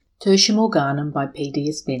Tertium Organum by P.D.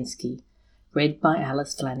 Ouspensky, read by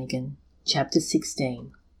Alice Flanagan. Chapter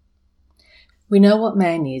 16. We know what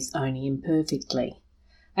man is only imperfectly.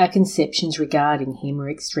 Our conceptions regarding him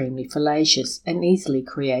are extremely fallacious and easily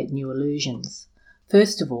create new illusions.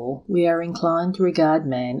 First of all, we are inclined to regard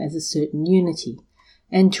man as a certain unity,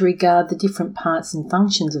 and to regard the different parts and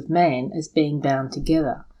functions of man as being bound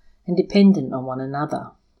together and dependent on one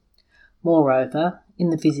another. Moreover,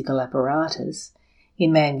 in the physical apparatus,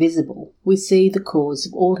 in man visible, we see the cause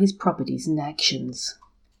of all his properties and actions.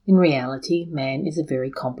 In reality, man is a very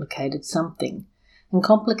complicated something, and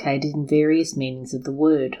complicated in various meanings of the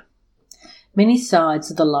word. Many sides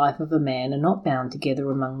of the life of a man are not bound together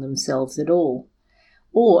among themselves at all,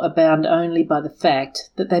 or are bound only by the fact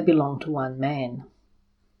that they belong to one man.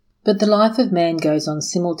 But the life of man goes on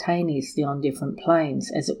simultaneously on different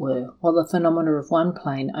planes, as it were, while the phenomena of one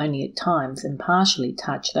plane only at times and partially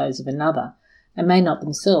touch those of another, and may not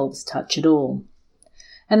themselves touch at all.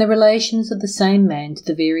 And the relations of the same man to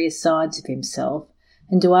the various sides of himself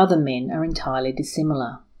and to other men are entirely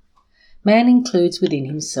dissimilar. Man includes within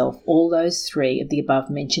himself all those three of the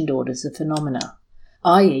above-mentioned orders of phenomena,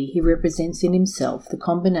 i.e. he represents in himself the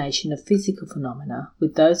combination of physical phenomena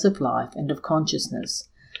with those of life and of consciousness,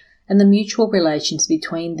 and the mutual relations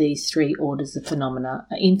between these three orders of phenomena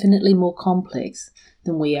are infinitely more complex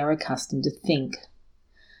than we are accustomed to think.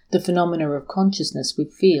 The phenomena of consciousness we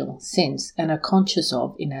feel, sense, and are conscious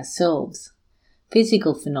of in ourselves.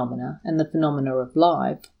 Physical phenomena and the phenomena of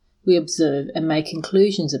life we observe and make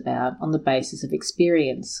conclusions about on the basis of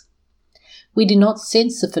experience. We do not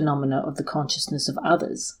sense the phenomena of the consciousness of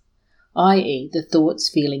others, i.e. the thoughts,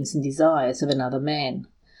 feelings, and desires of another man,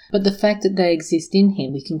 but the fact that they exist in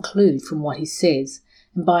him we conclude from what he says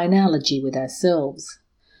and by analogy with ourselves.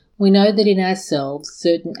 We know that in ourselves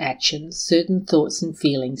certain actions, certain thoughts and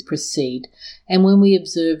feelings proceed, and when we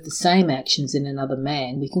observe the same actions in another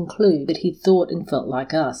man, we conclude that he thought and felt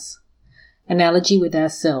like us. Analogy with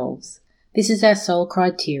ourselves. This is our sole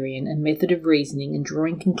criterion and method of reasoning and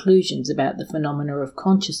drawing conclusions about the phenomena of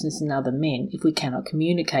consciousness in other men if we cannot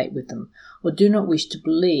communicate with them, or do not wish to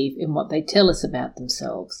believe in what they tell us about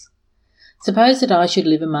themselves. Suppose that I should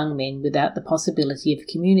live among men without the possibility of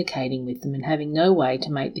communicating with them and having no way to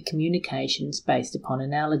make the communications based upon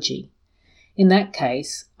analogy. In that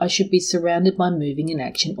case, I should be surrounded by moving and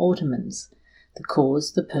action automans. The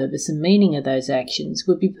cause, the purpose and meaning of those actions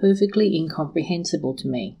would be perfectly incomprehensible to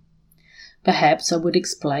me. Perhaps I would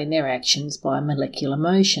explain their actions by molecular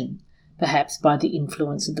motion, perhaps by the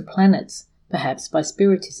influence of the planets, perhaps by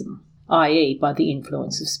spiritism, i.e. by the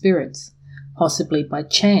influence of spirits, possibly by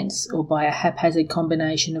chance or by a haphazard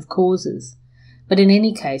combination of causes, but in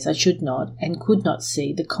any case I should not and could not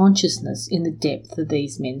see the consciousness in the depth of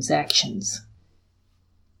these men's actions.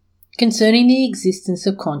 Concerning the existence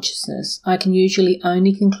of consciousness, I can usually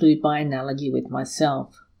only conclude by analogy with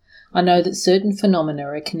myself. I know that certain phenomena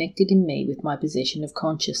are connected in me with my possession of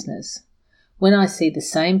consciousness. When I see the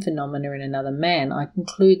same phenomena in another man, I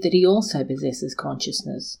conclude that he also possesses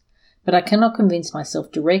consciousness. But I cannot convince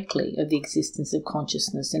myself directly of the existence of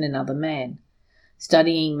consciousness in another man.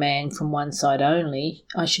 Studying man from one side only,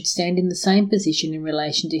 I should stand in the same position in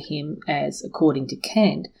relation to him as, according to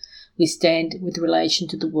Kant, we stand with relation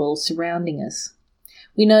to the world surrounding us.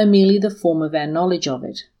 We know merely the form of our knowledge of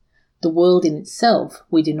it. The world in itself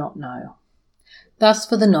we do not know. Thus,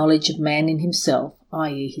 for the knowledge of man in himself,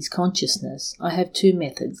 i.e. his consciousness, I have two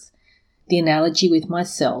methods: the analogy with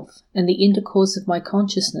myself, and the intercourse of my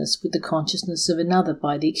consciousness with the consciousness of another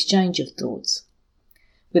by the exchange of thoughts.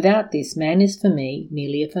 Without this, man is for me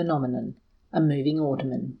merely a phenomenon, a moving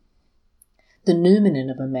automan. The noumenon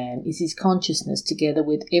of a man is his consciousness together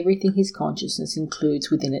with everything his consciousness includes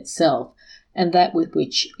within itself, and that with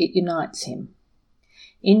which it unites him.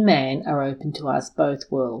 In man are open to us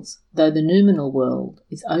both worlds, though the noumenal world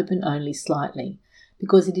is open only slightly,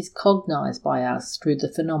 because it is cognized by us through the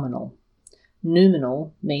phenomenal.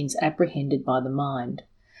 Noumenal means apprehended by the mind,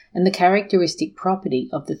 and the characteristic property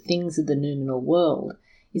of the things of the noumenal world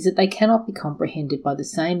is that they cannot be comprehended by the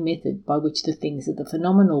same method by which the things of the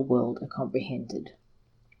phenomenal world are comprehended.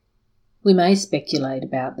 We may speculate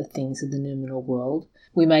about the things of the noumenal world,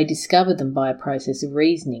 we may discover them by a process of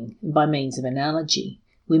reasoning and by means of analogy,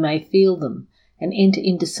 we may feel them and enter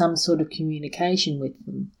into some sort of communication with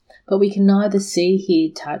them, but we can neither see,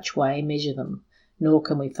 hear, touch, weigh, measure them, nor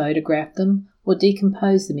can we photograph them or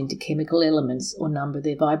decompose them into chemical elements or number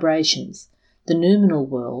their vibrations. The noumenal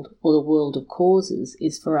world, or the world of causes,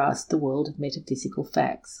 is for us the world of metaphysical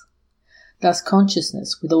facts. Thus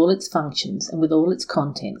consciousness, with all its functions and with all its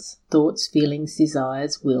contents, thoughts, feelings,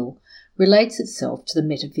 desires, will, relates itself to the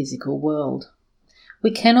metaphysical world.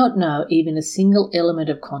 We cannot know even a single element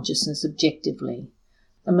of consciousness objectively.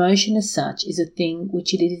 Emotion as such is a thing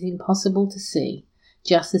which it is impossible to see,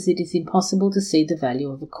 just as it is impossible to see the value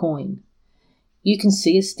of a coin. You can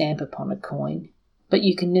see a stamp upon a coin, but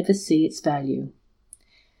you can never see its value.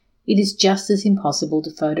 It is just as impossible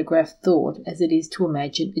to photograph thought as it is to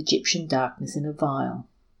imagine Egyptian darkness in a vial.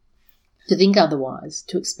 To think otherwise,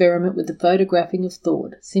 to experiment with the photographing of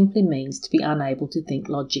thought, simply means to be unable to think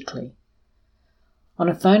logically. On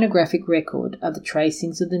a phonographic record are the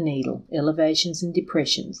tracings of the needle, elevations and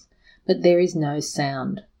depressions, but there is no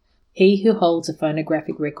sound. He who holds a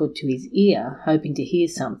phonographic record to his ear, hoping to hear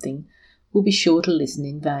something, will be sure to listen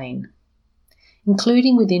in vain.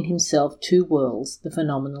 Including within himself two worlds, the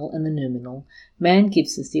phenomenal and the noumenal, man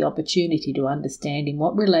gives us the opportunity to understand in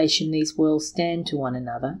what relation these worlds stand to one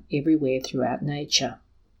another everywhere throughout nature.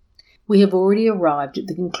 We have already arrived at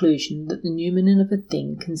the conclusion that the noumenon of a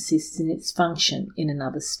thing consists in its function in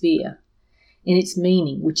another sphere, in its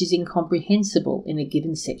meaning which is incomprehensible in a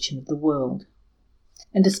given section of the world.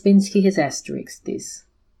 And Ouspensky has asterisked this.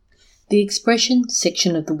 The expression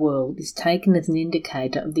section of the world is taken as an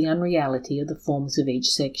indicator of the unreality of the forms of each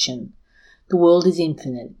section. The world is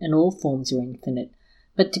infinite, and all forms are infinite,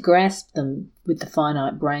 but to grasp them with the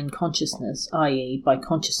finite brain consciousness, i.e. by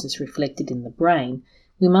consciousness reflected in the brain,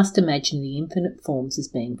 we must imagine the infinite forms as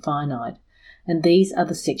being finite, and these are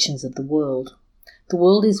the sections of the world. The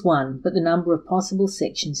world is one, but the number of possible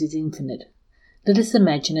sections is infinite. Let us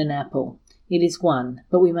imagine an apple. It is one,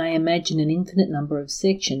 but we may imagine an infinite number of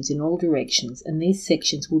sections in all directions, and these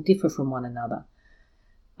sections will differ from one another.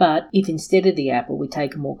 But if instead of the apple we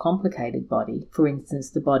take a more complicated body, for instance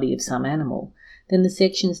the body of some animal, then the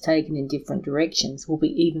sections taken in different directions will be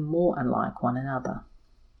even more unlike one another.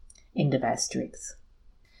 End of asterisk.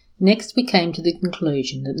 Next we came to the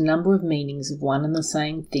conclusion that the number of meanings of one and the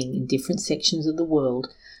same thing in different sections of the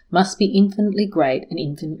world must be infinitely great and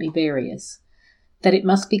infinitely various, that it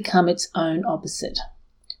must become its own opposite,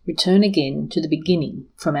 return again to the beginning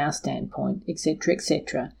from our standpoint, etc.,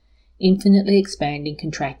 etc., infinitely expanding,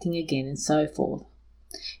 contracting again, and so forth.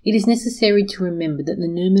 It is necessary to remember that the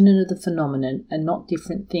noumenon of the phenomenon are not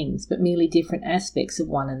different things, but merely different aspects of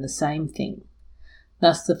one and the same thing.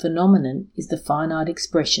 Thus the phenomenon is the finite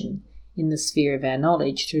expression, in the sphere of our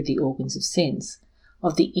knowledge through the organs of sense,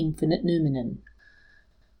 of the infinite noumenon.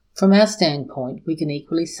 From our standpoint, we can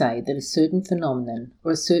equally say that a certain phenomenon,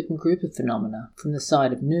 or a certain group of phenomena, from the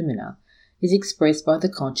side of noumena, is expressed by the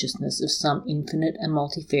consciousness of some infinite and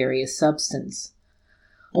multifarious substance,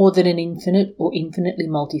 or that an infinite or infinitely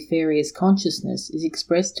multifarious consciousness is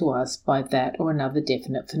expressed to us by that or another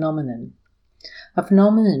definite phenomenon. A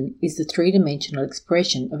phenomenon is the three-dimensional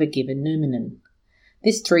expression of a given noumenon.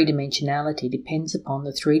 This three-dimensionality depends upon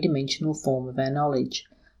the three-dimensional form of our knowledge,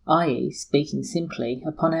 i.e., speaking simply,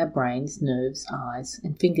 upon our brains, nerves, eyes,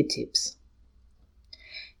 and fingertips.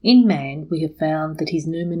 In man we have found that his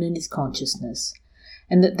noumenon is consciousness,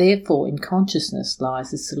 and that therefore in consciousness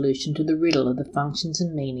lies the solution to the riddle of the functions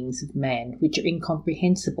and meanings of man which are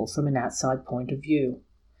incomprehensible from an outside point of view.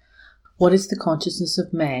 What is the consciousness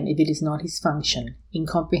of man if it is not his function,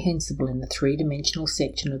 incomprehensible in the three-dimensional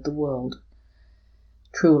section of the world?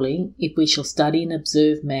 Truly, if we shall study and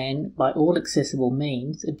observe man by all accessible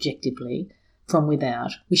means, objectively, from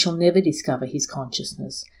without, we shall never discover his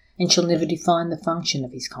consciousness, and shall never define the function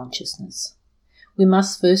of his consciousness. We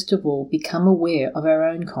must first of all become aware of our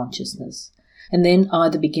own consciousness, and then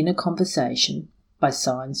either begin a conversation, by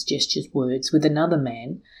signs, gestures, words, with another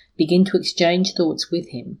man, begin to exchange thoughts with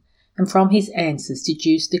him, and from his answers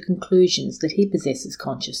deduce the conclusions that he possesses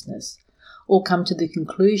consciousness, or come to the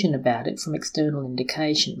conclusion about it from external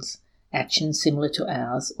indications, actions similar to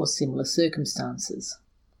ours or similar circumstances.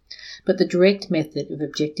 But the direct method of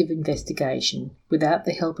objective investigation, without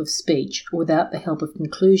the help of speech or without the help of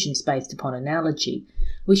conclusions based upon analogy,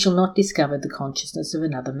 we shall not discover the consciousness of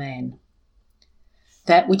another man.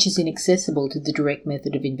 That which is inaccessible to the direct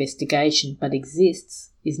method of investigation but exists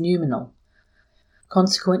is noumenal.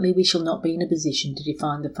 Consequently, we shall not be in a position to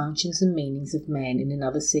define the functions and meanings of man in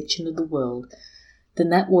another section of the world than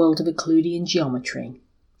that world of Euclidean geometry,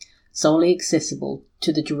 solely accessible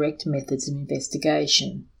to the direct methods of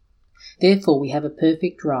investigation. Therefore, we have a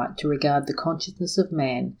perfect right to regard the consciousness of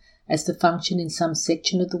man as the function in some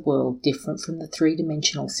section of the world different from the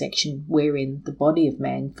three-dimensional section wherein the body of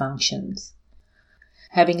man functions.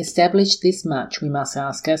 Having established this much, we must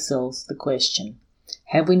ask ourselves the question: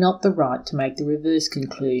 have we not the right to make the reverse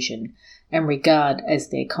conclusion, and regard as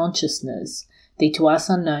their consciousness the to us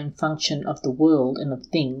unknown function of the world and of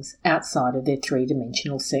things outside of their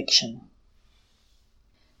three-dimensional section?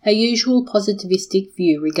 Our usual positivistic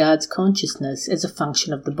view regards consciousness as a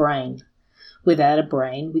function of the brain. Without a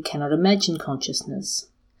brain, we cannot imagine consciousness.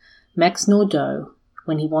 Max Nordau,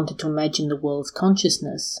 when he wanted to imagine the world's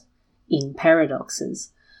consciousness, in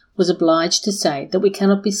Paradoxes, was obliged to say that we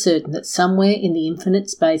cannot be certain that somewhere in the infinite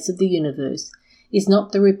space of the universe is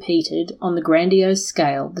not the repeated, on the grandiose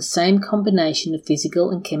scale, the same combination of physical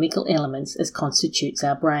and chemical elements as constitutes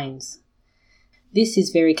our brains. This is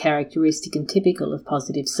very characteristic and typical of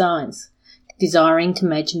positive science. Desiring to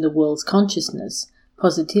imagine the world's consciousness,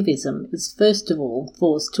 positivism is first of all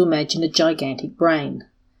forced to imagine a gigantic brain.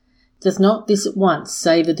 Does not this at once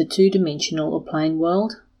savour the two-dimensional or plane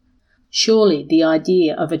world? Surely the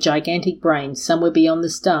idea of a gigantic brain somewhere beyond the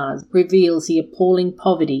stars reveals the appalling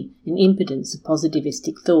poverty and impotence of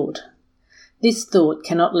positivistic thought. This thought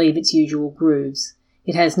cannot leave its usual grooves.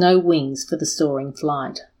 It has no wings for the soaring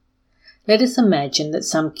flight. Let us imagine that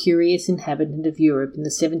some curious inhabitant of Europe in the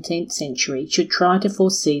 17th century should try to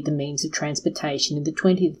foresee the means of transportation in the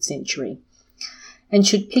 20th century, and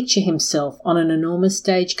should picture himself on an enormous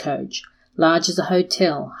stagecoach, large as a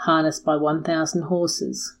hotel, harnessed by 1,000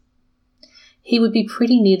 horses. He would be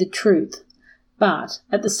pretty near the truth, but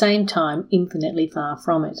at the same time infinitely far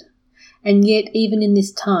from it. And yet even in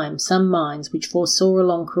this time some minds which foresaw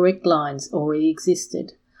along correct lines already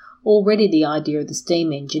existed. Already the idea of the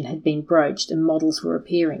steam engine had been broached and models were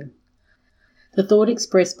appearing. The thought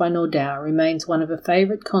expressed by Nordau remains one of a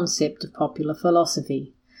favourite concept of popular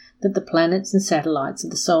philosophy, that the planets and satellites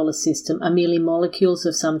of the solar system are merely molecules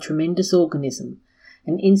of some tremendous organism,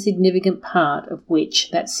 an insignificant part of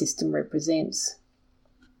which that system represents.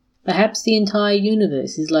 Perhaps the entire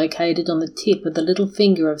universe is located on the tip of the little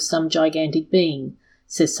finger of some gigantic being,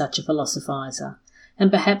 says such a philosophizer,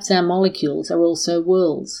 and perhaps our molecules are also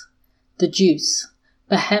worlds. The deuce!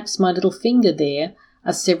 Perhaps my little finger there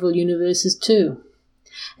are several universes too.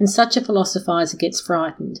 And such a philosophizer gets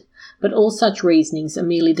frightened, but all such reasonings are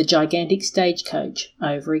merely the gigantic stagecoach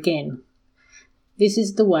over again. This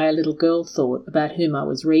is the way a little girl thought about whom I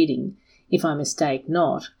was reading, if I mistake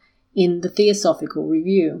not, in the Theosophical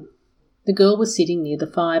Review. The girl was sitting near the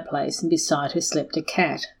fireplace, and beside her slept a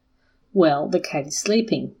cat. Well, the cat is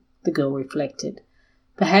sleeping, the girl reflected.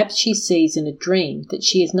 Perhaps she sees in a dream that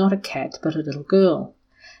she is not a cat but a little girl.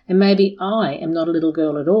 And maybe I am not a little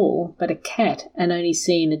girl at all, but a cat, and only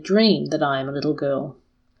see in a dream that I am a little girl.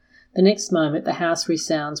 The next moment the house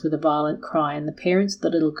resounds with a violent cry, and the parents of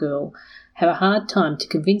the little girl have a hard time to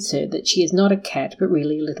convince her that she is not a cat but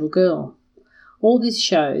really a little girl. All this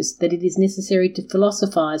shows that it is necessary to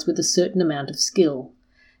philosophize with a certain amount of skill.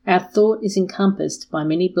 Our thought is encompassed by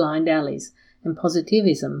many blind alleys, and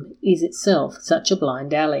positivism is itself such a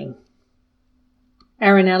blind alley.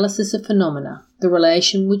 Our analysis of phenomena, the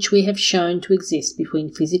relation which we have shown to exist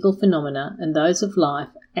between physical phenomena and those of life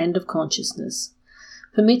and of consciousness,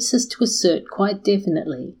 permits us to assert quite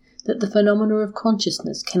definitely that the phenomena of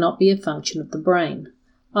consciousness cannot be a function of the brain,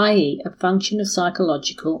 i.e. a function of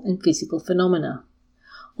psychological and physical phenomena,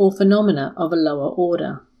 or phenomena of a lower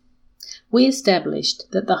order. We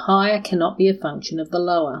established that the higher cannot be a function of the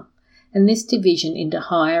lower, and this division into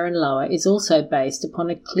higher and lower is also based upon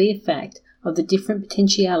a clear fact of the different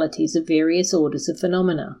potentialities of various orders of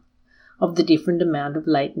phenomena, of the different amount of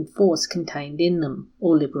latent force contained in them,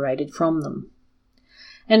 or liberated from them.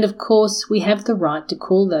 And of course we have the right to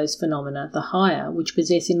call those phenomena the higher which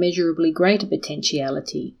possess immeasurably greater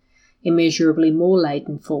potentiality, immeasurably more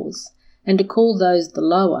latent force, and to call those the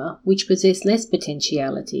lower which possess less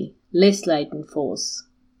potentiality, less latent force.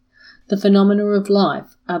 The phenomena of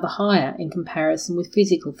life are the higher in comparison with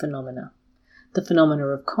physical phenomena. The phenomena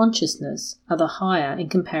of consciousness are the higher in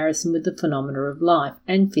comparison with the phenomena of life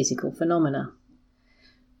and physical phenomena.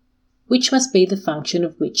 Which must be the function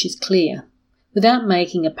of which is clear. Without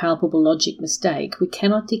making a palpable logic mistake, we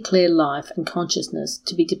cannot declare life and consciousness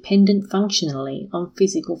to be dependent functionally on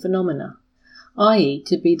physical phenomena, i.e.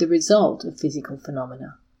 to be the result of physical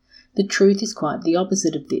phenomena. The truth is quite the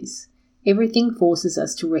opposite of this. Everything forces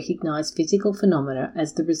us to recognize physical phenomena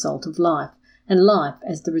as the result of life, and life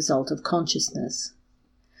as the result of consciousness.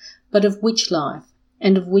 But of which life,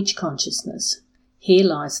 and of which consciousness? Here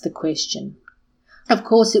lies the question. Of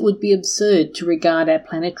course it would be absurd to regard our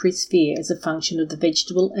planetary sphere as a function of the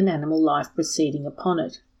vegetable and animal life proceeding upon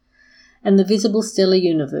it, and the visible stellar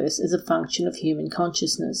universe as a function of human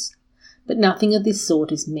consciousness. But nothing of this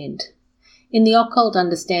sort is meant. In the occult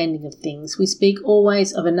understanding of things, we speak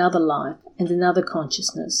always of another life and another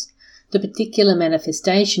consciousness, the particular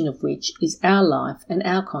manifestation of which is our life and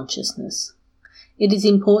our consciousness. It is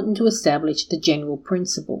important to establish the general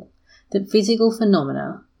principle that physical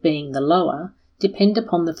phenomena, being the lower, depend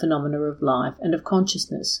upon the phenomena of life and of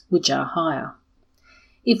consciousness, which are higher.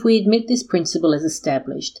 If we admit this principle as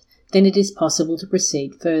established, then it is possible to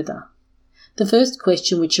proceed further. The first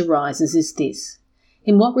question which arises is this: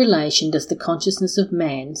 in what relation does the consciousness of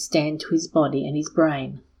man stand to his body and his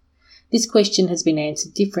brain? This question has been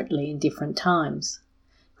answered differently in different times.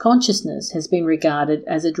 Consciousness has been regarded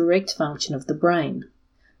as a direct function of the brain.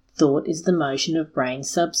 Thought is the motion of brain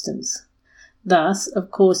substance. Thus,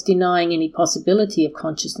 of course, denying any possibility of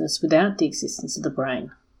consciousness without the existence of the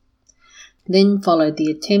brain. Then followed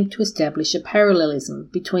the attempt to establish a parallelism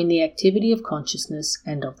between the activity of consciousness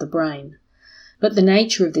and of the brain. But the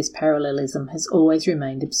nature of this parallelism has always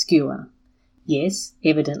remained obscure. Yes,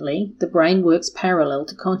 evidently, the brain works parallel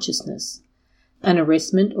to consciousness. An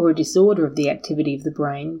arrestment or a disorder of the activity of the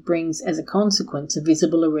brain brings as a consequence a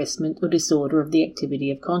visible arrestment or disorder of the activity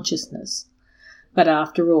of consciousness. But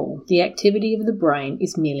after all, the activity of the brain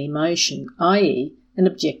is merely motion, i.e., an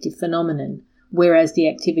objective phenomenon, whereas the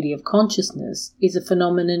activity of consciousness is a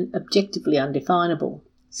phenomenon objectively undefinable,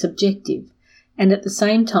 subjective, and at the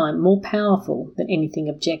same time more powerful than anything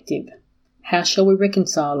objective. How shall we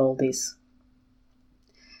reconcile all this?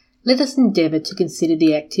 Let us endeavour to consider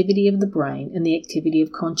the activity of the brain and the activity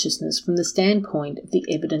of consciousness from the standpoint of the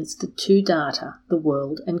evidence that two data, the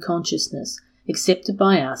world and consciousness, accepted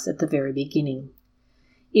by us at the very beginning.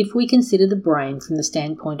 If we consider the brain from the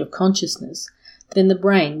standpoint of consciousness, then the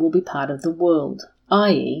brain will be part of the world,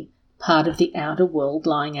 i.e., part of the outer world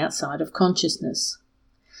lying outside of consciousness.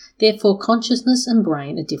 Therefore, consciousness and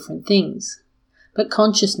brain are different things. But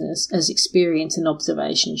consciousness, as experience and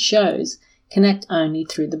observation shows, can act only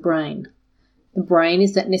through the brain. The brain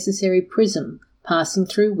is that necessary prism passing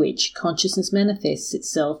through which consciousness manifests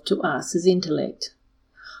itself to us as intellect.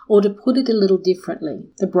 Or to put it a little differently,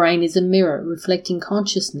 the brain is a mirror reflecting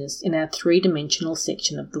consciousness in our three-dimensional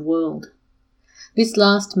section of the world. This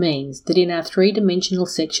last means that in our three-dimensional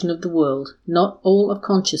section of the world, not all of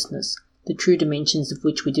consciousness, the true dimensions of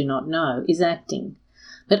which we do not know, is acting,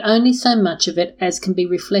 but only so much of it as can be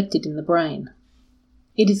reflected in the brain.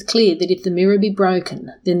 It is clear that if the mirror be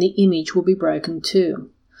broken, then the image will be broken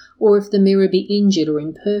too, or if the mirror be injured or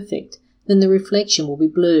imperfect, then the reflection will be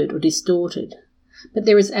blurred or distorted. But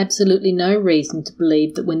there is absolutely no reason to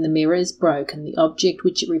believe that when the mirror is broken, the object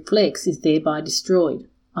which it reflects is thereby destroyed,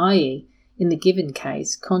 i.e., in the given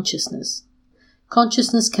case, consciousness.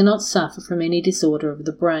 Consciousness cannot suffer from any disorder of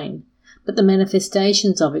the brain, but the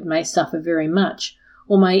manifestations of it may suffer very much,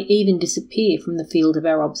 or may even disappear from the field of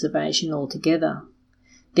our observation altogether.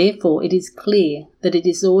 Therefore, it is clear that a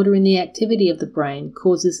disorder in the activity of the brain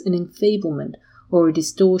causes an enfeeblement or a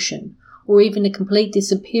distortion, or even a complete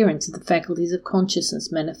disappearance of the faculties of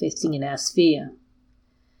consciousness manifesting in our sphere.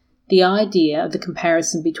 The idea of the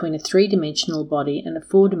comparison between a three-dimensional body and a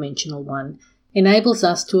four-dimensional one enables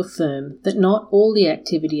us to affirm that not all the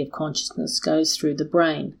activity of consciousness goes through the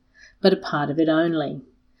brain, but a part of it only.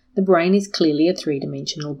 The brain is clearly a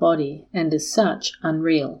three-dimensional body, and as such,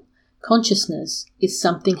 unreal. Consciousness is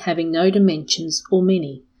something having no dimensions or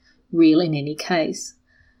many, real in any case.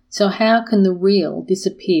 So how can the real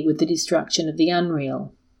disappear with the destruction of the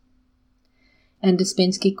unreal? And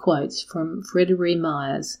Ouspensky quotes from Frédéric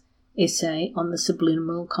Myers' essay on the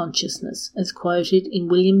subliminal consciousness, as quoted in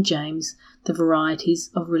William James' The Varieties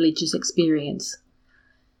of Religious Experience.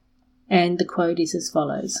 And the quote is as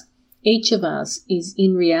follows: "Each of us is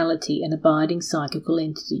in reality an abiding psychical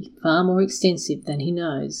entity, far more extensive than he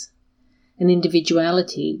knows. An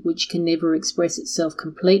individuality which can never express itself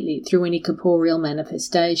completely through any corporeal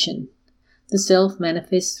manifestation. The self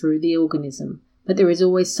manifests through the organism, but there is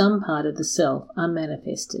always some part of the self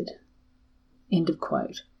unmanifested." End of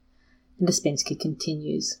quote. And Ouspensky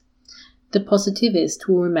continues, "The positivist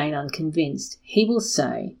will remain unconvinced. He will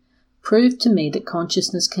say, 'Prove to me that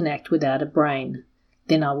consciousness can act without a brain.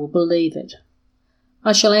 Then I will believe it.'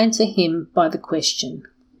 I shall answer him by the question,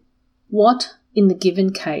 what in the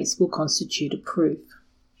given case will constitute a proof?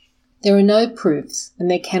 There are no proofs, and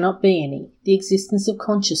there cannot be any. The existence of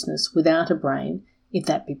consciousness without a brain, if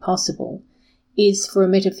that be possible, is for a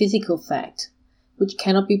metaphysical fact, which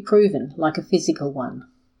cannot be proven like a physical one.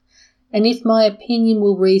 And if my opinion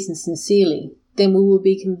will reason sincerely, then we will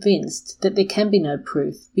be convinced that there can be no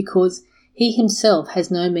proof, because he himself has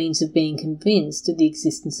no means of being convinced of the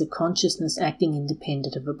existence of consciousness acting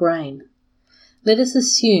independent of a brain. Let us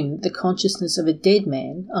assume that the consciousness of a dead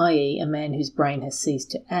man, i.e. a man whose brain has ceased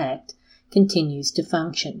to act, continues to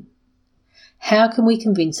function. How can we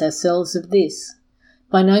convince ourselves of this?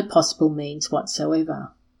 By no possible means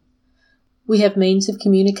whatsoever. We have means of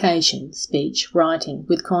communication, speech, writing,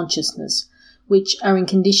 with consciousness, which are in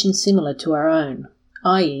conditions similar to our own.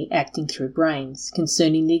 i.e. acting through brains,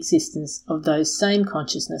 concerning the existence of those same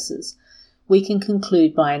consciousnesses, we can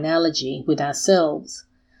conclude by analogy with ourselves.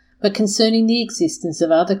 But concerning the existence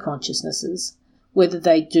of other consciousnesses, whether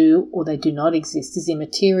they do or they do not exist is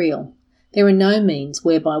immaterial. There are no means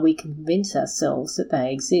whereby we can convince ourselves that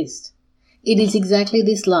they exist. It is exactly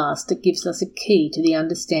this last that gives us a key to the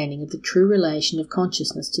understanding of the true relation of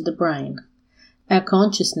consciousness to the brain. Our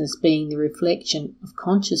consciousness being the reflection of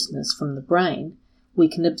consciousness from the brain, we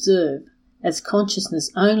can observe, as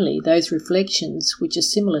consciousness only, those reflections which are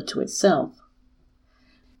similar to itself.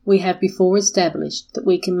 We have before established that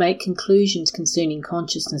we can make conclusions concerning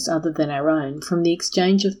consciousness other than our own from the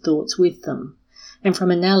exchange of thoughts with them, and from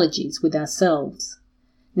analogies with ourselves.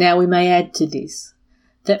 Now we may add to this,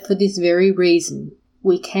 that for this very reason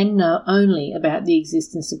we can know only about the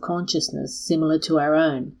existence of consciousness similar to our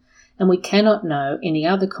own, and we cannot know any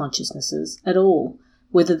other consciousnesses at all,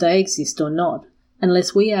 whether they exist or not,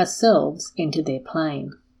 unless we ourselves enter their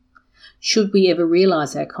plane. Should we ever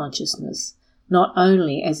realize our consciousness, not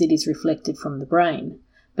only as it is reflected from the brain,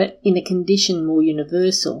 but in a condition more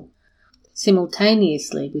universal,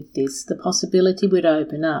 simultaneously with this the possibility would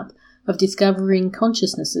open up of discovering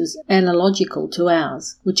consciousnesses analogical to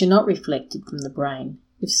ours, which are not reflected from the brain,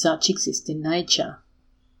 if such exist in nature.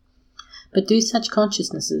 But do such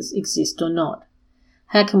consciousnesses exist or not?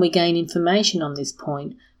 How can we gain information on this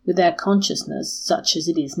point with our consciousness such as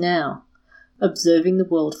it is now? Observing the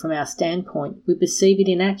world from our standpoint, we perceive it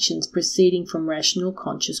in actions proceeding from rational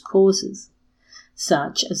conscious causes,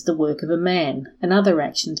 such as the work of a man, and other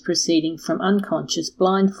actions proceeding from unconscious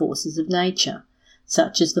blind forces of nature,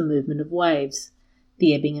 such as the movement of waves,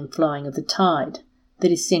 the ebbing and flowing of the tide, the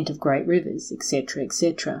descent of great rivers, etc.,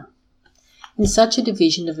 etc. In such a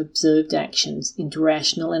division of observed actions into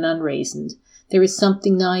rational and unreasoned, there is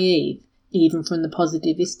something naive, even from the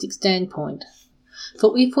positivistic standpoint.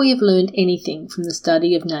 For if we have learned anything from the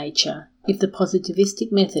study of nature, if the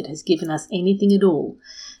positivistic method has given us anything at all,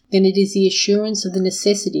 then it is the assurance of the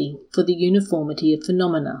necessity for the uniformity of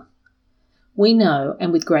phenomena. We know,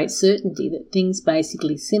 and with great certainty, that things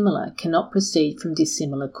basically similar cannot proceed from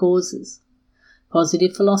dissimilar causes.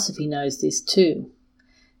 Positive philosophy knows this too.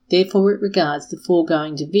 Therefore it regards the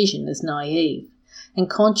foregoing division as naive, and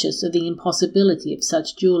conscious of the impossibility of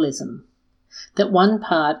such dualism, that one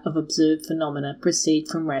part of observed phenomena proceed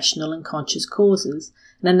from rational and conscious causes,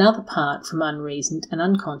 and another part from unreasoned and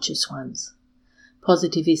unconscious ones.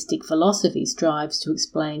 Positivistic philosophy strives to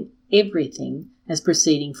explain everything as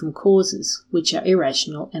proceeding from causes which are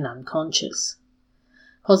irrational and unconscious.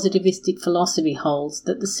 Positivistic philosophy holds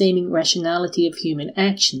that the seeming rationality of human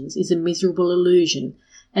actions is a miserable illusion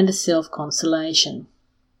and a self-consolation.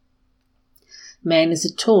 Man is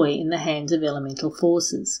a toy in the hands of elemental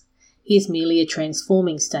forces. He is merely a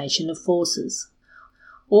transforming station of forces.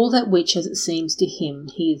 All that which, as it seems to him,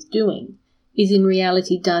 he is doing, is in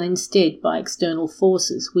reality done instead by external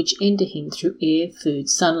forces which enter him through air, food,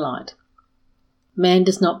 sunlight. Man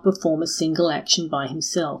does not perform a single action by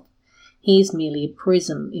himself. He is merely a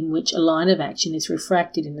prism in which a line of action is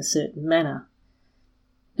refracted in a certain manner.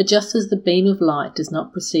 But just as the beam of light does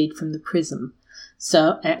not proceed from the prism,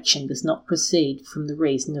 so action does not proceed from the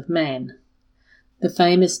reason of man. The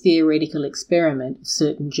famous theoretical experiment of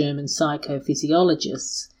certain German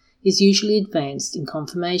psychophysiologists is usually advanced in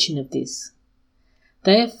confirmation of this.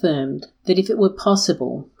 They affirmed that if it were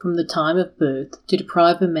possible, from the time of birth, to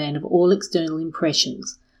deprive a man of all external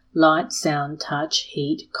impressions, light, sound, touch,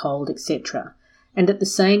 heat, cold, etc., and at the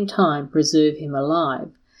same time preserve him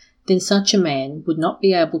alive, then such a man would not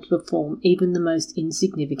be able to perform even the most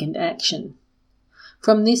insignificant action.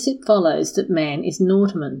 From this it follows that man is an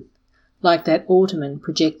automaton, like that automaton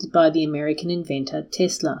projected by the American inventor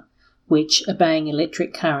Tesla, which, obeying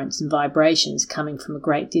electric currents and vibrations coming from a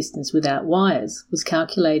great distance without wires, was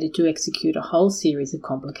calculated to execute a whole series of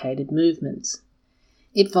complicated movements.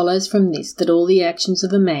 It follows from this that all the actions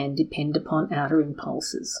of a man depend upon outer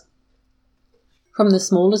impulses. From the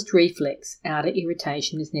smallest reflex, outer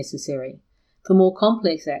irritation is necessary. For more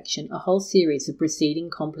complex action, a whole series of preceding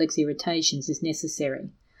complex irritations is necessary.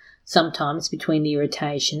 Sometimes between the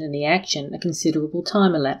irritation and the action a considerable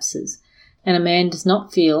time elapses, and a man does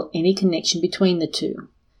not feel any connection between the two.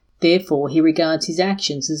 Therefore he regards his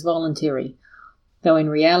actions as voluntary, though in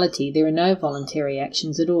reality there are no voluntary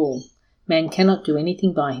actions at all. Man cannot do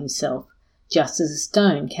anything by himself, just as a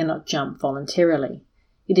stone cannot jump voluntarily.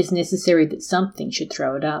 It is necessary that something should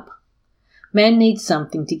throw it up. Man needs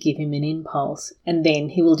something to give him an impulse, and then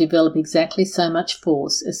he will develop exactly so much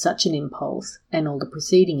force as such an impulse, and all the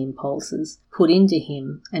preceding impulses, put into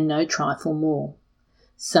him, and no trifle more.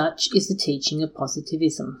 Such is the teaching of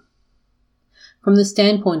positivism. From the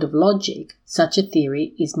standpoint of logic, such a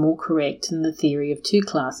theory is more correct than the theory of two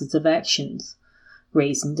classes of actions,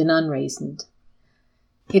 reasoned and unreasoned.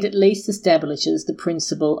 It at least establishes the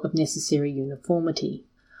principle of necessary uniformity.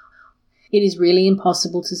 It is really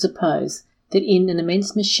impossible to suppose that in an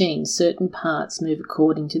immense machine certain parts move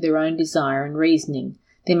according to their own desire and reasoning.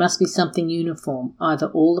 There must be something uniform. Either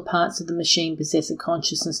all the parts of the machine possess a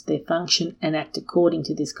consciousness of their function and act according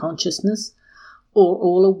to this consciousness, or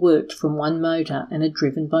all are worked from one motor and are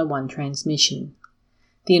driven by one transmission.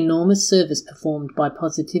 The enormous service performed by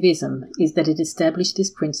positivism is that it established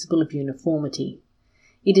this principle of uniformity.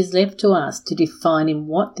 It is left to us to define in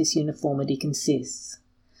what this uniformity consists.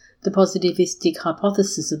 The positivistic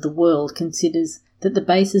hypothesis of the world considers that the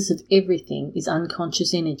basis of everything is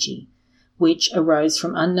unconscious energy, which arose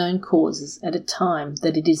from unknown causes at a time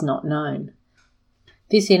that it is not known.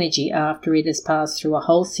 This energy, after it has passed through a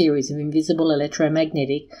whole series of invisible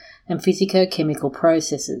electromagnetic and physico-chemical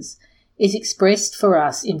processes, is expressed for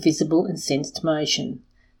us in visible and sensed motion,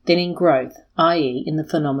 then in growth, i.e. in the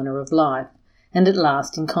phenomena of life, and at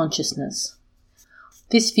last in consciousness.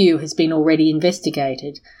 This view has been already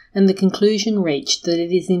investigated, and the conclusion reached that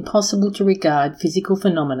it is impossible to regard physical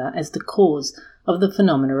phenomena as the cause of the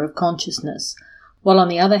phenomena of consciousness, while on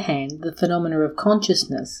the other hand the phenomena of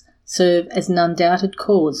consciousness serve as an undoubted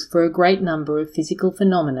cause for a great number of physical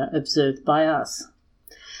phenomena observed by us.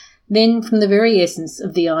 Then, from the very essence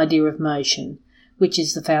of the idea of motion, which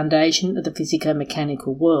is the foundation of the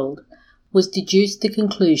physico-mechanical world, was deduced the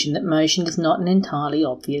conclusion that motion is not an entirely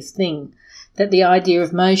obvious thing, that the idea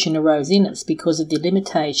of motion arose in us because of the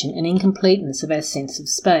limitation and incompleteness of our sense of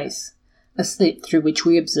space, a slit through which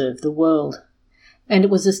we observe the world. And it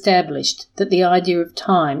was established that the idea of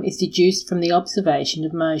time is deduced from the observation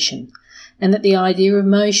of motion, and that the idea of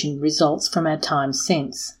motion results from our time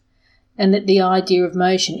sense, and that the idea of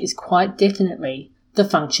motion is quite definitely the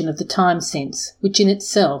function of the time sense, which in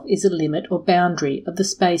itself is a limit or boundary of the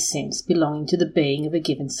space sense belonging to the being of a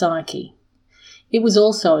given psyche. It was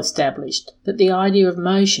also established that the idea of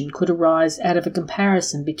motion could arise out of a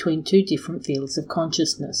comparison between two different fields of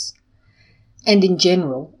consciousness. And in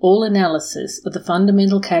general, all analysis of the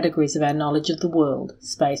fundamental categories of our knowledge of the world,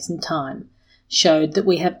 space and time, showed that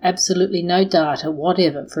we have absolutely no data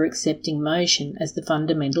whatever for accepting motion as the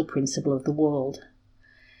fundamental principle of the world.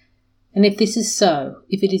 And if this is so,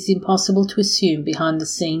 if it is impossible to assume behind the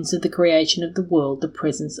scenes of the creation of the world the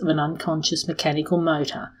presence of an unconscious mechanical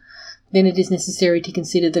motor, then it is necessary to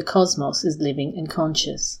consider the cosmos as living and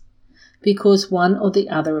conscious, because one or the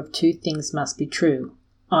other of two things must be true.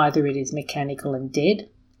 Either it is mechanical and dead,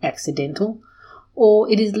 accidental, or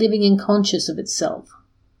it is living and conscious of itself.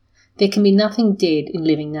 There can be nothing dead in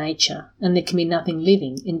living nature, and there can be nothing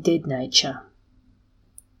living in dead nature.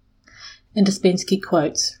 And Ouspensky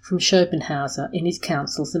quotes from Schopenhauer in his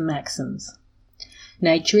Counsels and Maxims.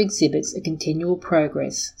 Nature exhibits a continual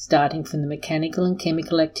progress, starting from the mechanical and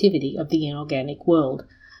chemical activity of the inorganic world,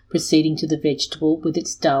 proceeding to the vegetable with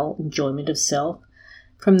its dull enjoyment of self,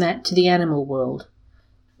 from that to the animal world,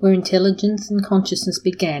 where intelligence and consciousness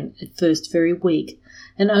began at first very weak,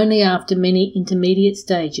 and only after many intermediate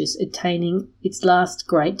stages attaining its last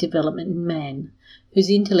great development in man, whose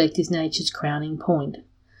intellect is nature's crowning point,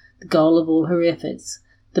 the goal of all her efforts,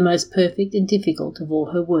 the most perfect and difficult of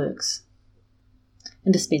all her works.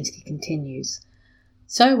 And Ouspensky continues,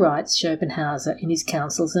 so writes Schopenhauer in his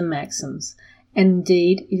Counsels and Maxims, and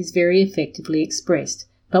indeed it is very effectively expressed,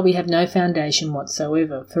 but we have no foundation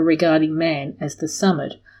whatsoever for regarding man as the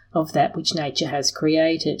summit of that which nature has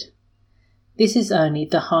created. This is only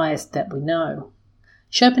the highest that we know.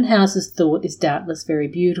 Schopenhauer's thought is doubtless very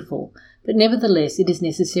beautiful, but nevertheless it is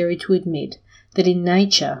necessary to admit that in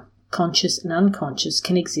nature conscious and unconscious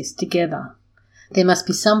can exist together. There must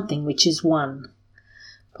be something which is one.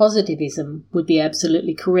 Positivism would be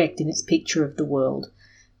absolutely correct in its picture of the world.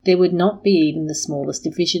 There would not be even the smallest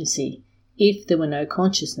deficiency if there were no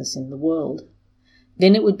consciousness in the world.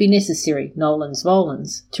 Then it would be necessary, nolens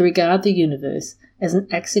volens, to regard the universe as an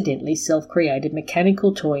accidentally self-created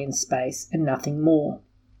mechanical toy in space and nothing more.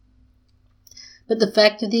 But the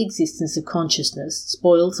fact of the existence of consciousness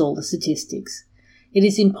spoils all the statistics. It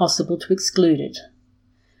is impossible to exclude it.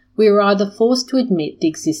 We are either forced to admit the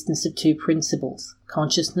existence of two principles,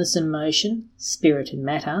 consciousness and motion, spirit and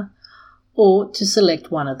matter, or to select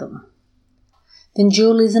one of them. Then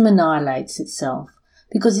dualism annihilates itself,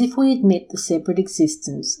 because if we admit the separate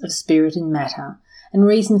existence of spirit and matter and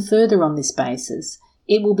reason further on this basis,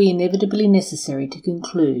 it will be inevitably necessary to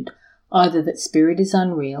conclude either that spirit is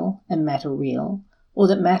unreal and matter real, or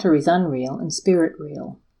that matter is unreal and spirit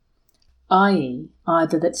real, i.e.,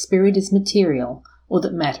 either that spirit is material or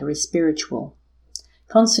that matter is spiritual.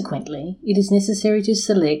 Consequently, it is necessary to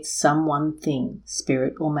select some one thing,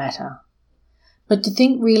 spirit or matter. But to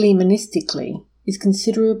think really monistically is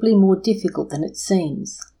considerably more difficult than it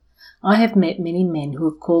seems. I have met many men who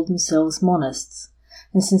have called themselves monists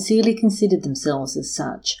and sincerely considered themselves as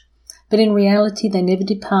such, but in reality they never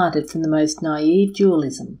departed from the most naive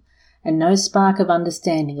dualism, and no spark of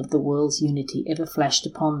understanding of the world's unity ever flashed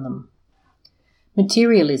upon them.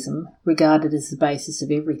 Materialism, regarded as the basis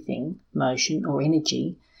of everything, motion or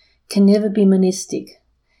energy, can never be monistic.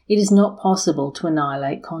 It is not possible to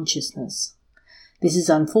annihilate consciousness. This is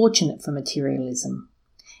unfortunate for materialism.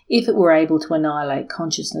 If it were able to annihilate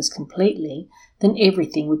consciousness completely, then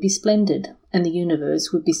everything would be splendid, and the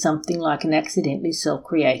universe would be something like an accidentally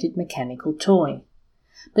self-created mechanical toy.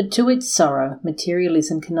 But to its sorrow,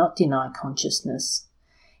 materialism cannot deny consciousness.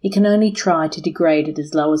 It can only try to degrade it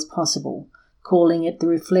as low as possible, calling it the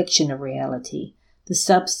reflection of reality, the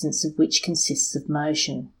substance of which consists of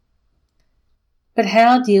motion. But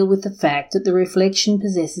how deal with the fact that the reflection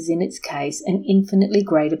possesses in its case an infinitely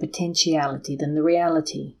greater potentiality than the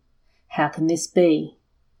reality? How can this be?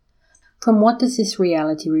 From what does this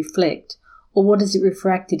reality reflect, or what is it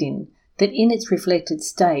refracted in, that in its reflected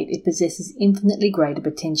state it possesses infinitely greater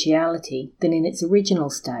potentiality than in its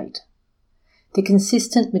original state? The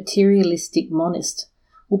consistent materialistic monist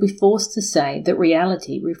will be forced to say that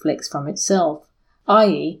reality reflects from itself,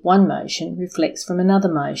 i.e., one motion reflects from another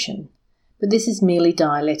motion. But this is merely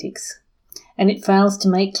dialectics, and it fails to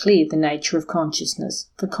make clear the nature of consciousness,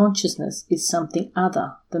 for consciousness is something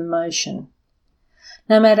other than motion.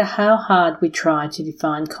 No matter how hard we try to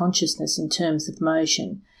define consciousness in terms of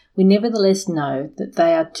motion, we nevertheless know that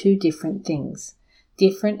they are two different things,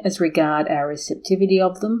 different as regard our receptivity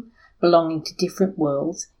of them, belonging to different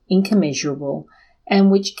worlds, incommensurable, and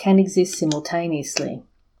which can exist simultaneously.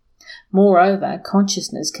 Moreover,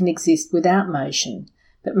 consciousness can exist without motion,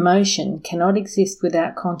 but motion cannot exist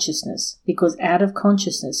without consciousness, because out of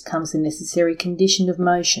consciousness comes the necessary condition of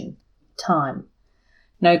motion, time.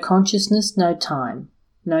 No consciousness, no time.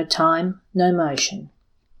 No time, no motion.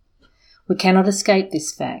 We cannot escape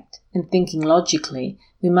this fact, and thinking logically,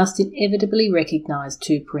 we must inevitably recognize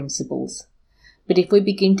two principles. But if we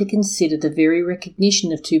begin to consider the very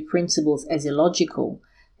recognition of two principles as illogical,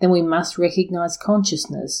 then we must recognize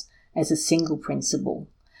consciousness as a single principle,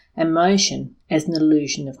 and motion as an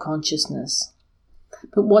illusion of consciousness.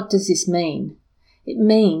 But what does this mean? It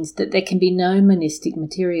means that there can be no monistic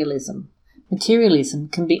materialism. Materialism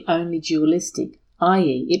can be only dualistic,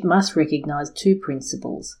 i.e., it must recognize two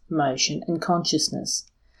principles, motion and consciousness.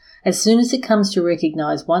 As soon as it comes to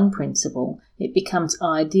recognize one principle, it becomes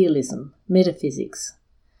idealism, metaphysics.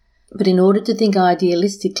 But in order to think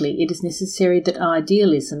idealistically, it is necessary that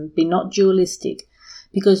idealism be not dualistic,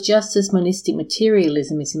 because just as monistic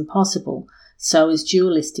materialism is impossible, so is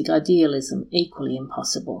dualistic idealism equally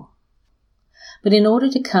impossible. But in order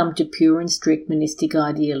to come to pure and strict monistic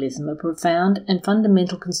idealism, a profound and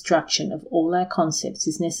fundamental construction of all our concepts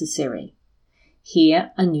is necessary.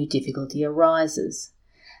 Here a new difficulty arises.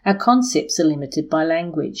 Our concepts are limited by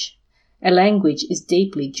language. Our language is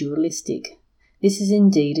deeply dualistic. This is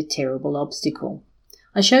indeed a terrible obstacle.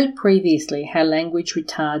 I showed previously how language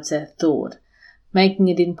retards our thought, making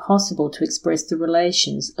it impossible to express the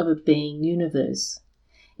relations of a being universe.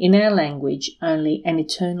 In our language, only an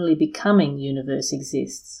eternally becoming universe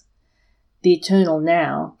exists. The eternal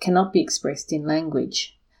now cannot be expressed in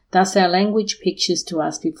language. Thus our language pictures to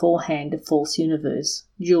us beforehand a false universe,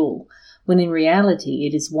 dual, when in reality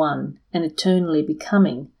it is one, and eternally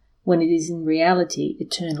becoming, when it is in reality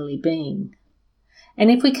eternally being.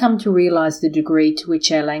 And if we come to realize the degree to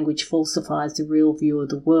which our language falsifies the real view of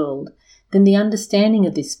the world, then the understanding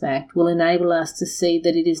of this fact will enable us to see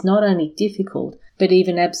that it is not only difficult, but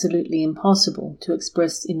even absolutely impossible to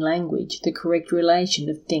express in language the correct relation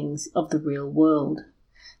of things of the real world.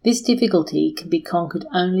 This difficulty can be conquered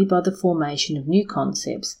only by the formation of new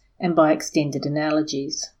concepts and by extended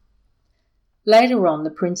analogies. Later on,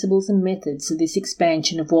 the principles and methods of this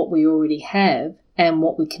expansion of what we already have and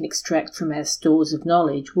what we can extract from our stores of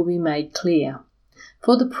knowledge will be made clear.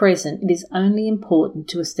 For the present, it is only important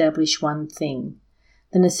to establish one thing,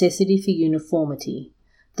 the necessity for uniformity,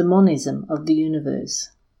 the monism of the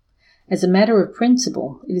universe. As a matter of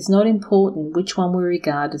principle, it is not important which one we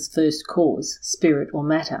regard as first cause, spirit or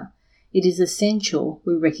matter. It is essential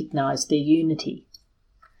we recognize their unity.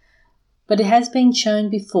 But it has been shown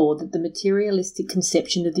before that the materialistic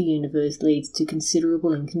conception of the universe leads to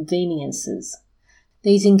considerable inconveniences.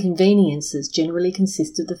 These inconveniences generally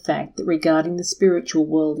consist of the fact that regarding the spiritual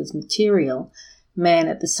world as material, man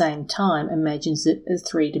at the same time imagines it as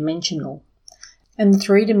three-dimensional. and the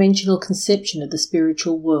three-dimensional conception of the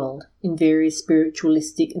spiritual world in various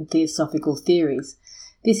spiritualistic and theosophical theories,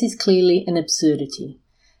 this is clearly an absurdity,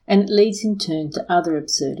 and it leads in turn to other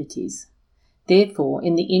absurdities. Therefore,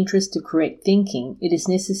 in the interest of correct thinking, it is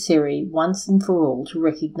necessary once and for all to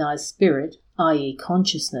recognise spirit, i.e.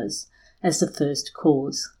 consciousness, as the first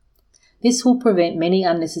cause. This will prevent many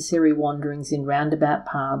unnecessary wanderings in roundabout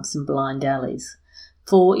paths and blind alleys.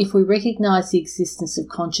 For if we recognise the existence of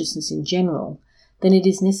consciousness in general, then it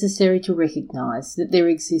is necessary to recognise that there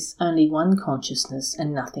exists only one consciousness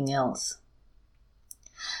and nothing else.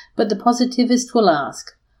 But the positivist will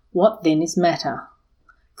ask, what then is matter?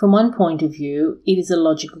 From one point of view, it is a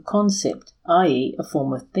logical concept, i.e. a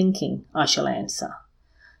form of thinking, I shall answer.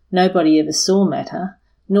 Nobody ever saw matter,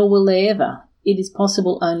 nor will they ever. It is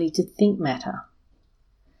possible only to think matter.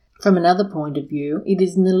 From another point of view, it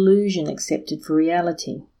is an illusion accepted for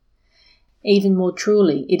reality. Even more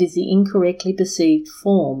truly, it is the incorrectly perceived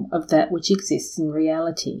form of that which exists in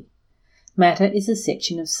reality. Matter is a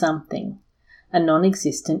section of something, a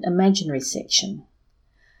non-existent imaginary section.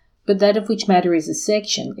 But that of which matter is a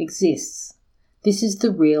section exists. This is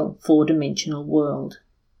the real four-dimensional world.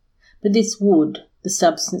 But this wood, the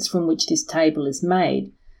substance from which this table is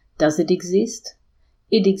made, does it exist?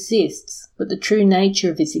 It exists, but the true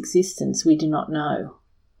nature of its existence we do not know.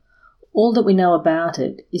 All that we know about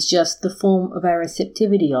it is just the form of our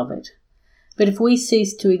receptivity of it. But if we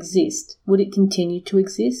cease to exist, would it continue to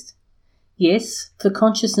exist? Yes, for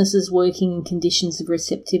consciousnesses working in conditions of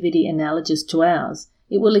receptivity analogous to ours,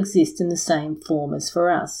 it will exist in the same form as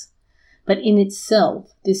for us. But in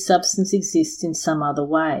itself, this substance exists in some other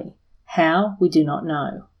way. How, we do not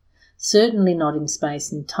know. Certainly not in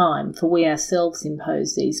space and time, for we ourselves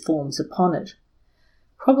impose these forms upon it.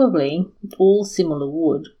 Probably all similar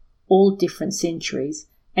wood, all different centuries,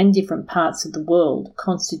 and different parts of the world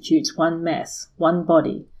constitutes one mass, one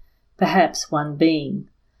body, perhaps one being.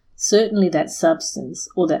 Certainly that substance,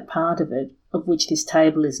 or that part of it, of which this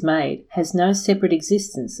table is made, has no separate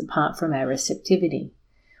existence apart from our receptivity.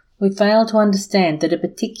 We fail to understand that a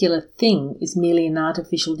particular thing is merely an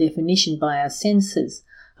artificial definition by our senses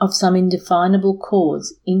of some indefinable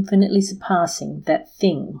cause infinitely surpassing that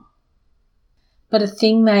thing. But a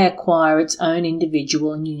thing may acquire its own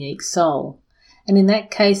individual and unique soul, and in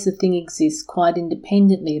that case the thing exists quite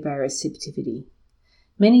independently of our receptivity.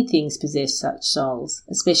 Many things possess such souls,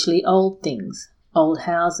 especially old things, old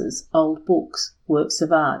houses, old books, works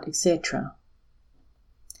of art, etc.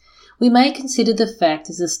 We may consider the fact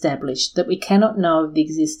as established that we cannot know of the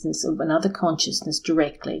existence of another consciousness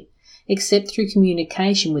directly, except through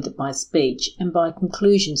communication with it by speech and by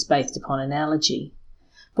conclusions based upon analogy.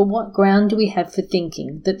 But what ground do we have for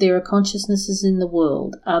thinking that there are consciousnesses in the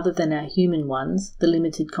world other than our human ones, the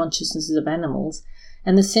limited consciousnesses of animals,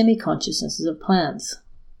 and the semi-consciousnesses of plants?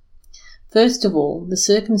 First of all, the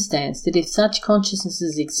circumstance that if such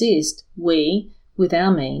consciousnesses exist, we, with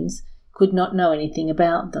our means, could not know anything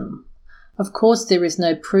about them. Of course there is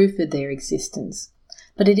no proof of their existence,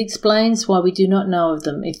 but it explains why we do not know of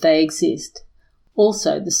them if they exist.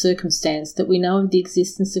 Also, the circumstance that we know of the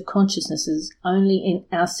existence of consciousnesses only in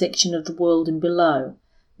our section of the world and below,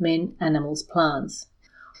 men, animals, plants.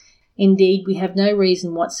 Indeed, we have no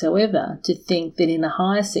reason whatsoever to think that in a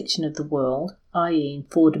higher section of the world, i.e. in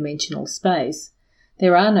four-dimensional space,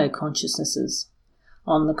 there are no consciousnesses.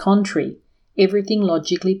 On the contrary, everything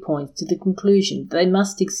logically points to the conclusion that they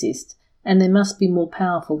must exist and they must be more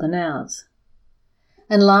powerful than ours.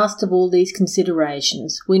 And last of all these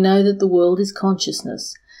considerations, we know that the world is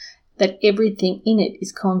consciousness, that everything in it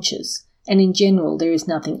is conscious, and in general there is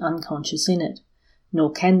nothing unconscious in it,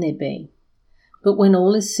 nor can there be. But when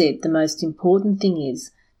all is said, the most important thing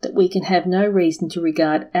is that we can have no reason to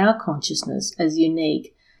regard our consciousness as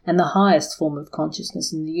unique and the highest form of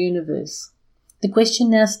consciousness in the universe. The question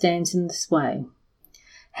now stands in this way.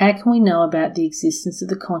 How can we know about the existence of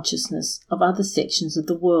the consciousness of other sections of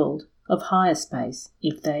the world, of higher space,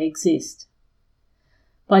 if they exist?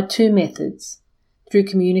 By two methods, through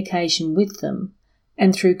communication with them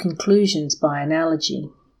and through conclusions by analogy.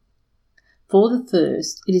 For the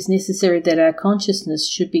first, it is necessary that our consciousness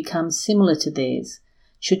should become similar to theirs,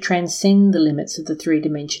 should transcend the limits of the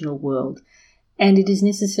three-dimensional world, and it is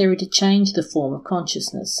necessary to change the form of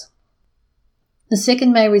consciousness. The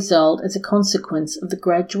second may result as a consequence of the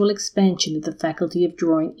gradual expansion of the faculty of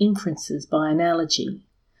drawing inferences by analogy.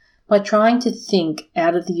 By trying to think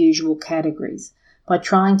out of the usual categories, by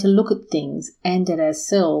trying to look at things and at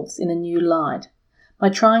ourselves in a new light, by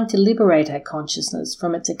trying to liberate our consciousness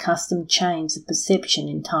from its accustomed chains of perception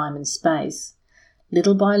in time and space,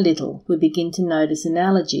 little by little we begin to notice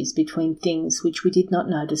analogies between things which we did not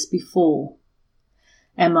notice before.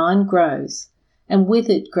 our mind grows, and with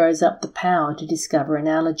it grows up the power to discover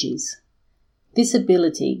analogies. This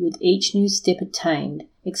ability, with each new step attained,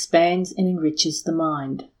 expands and enriches the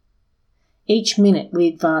mind. Each minute we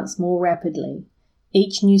advance more rapidly.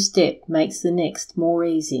 Each new step makes the next more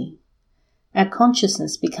easy. Our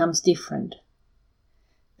consciousness becomes different.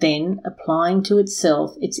 Then, applying to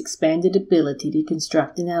itself its expanded ability to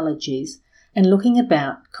construct analogies, and looking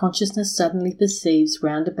about, consciousness suddenly perceives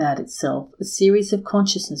round about itself a series of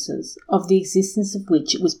consciousnesses of the existence of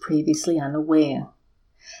which it was previously unaware.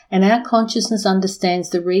 And our consciousness understands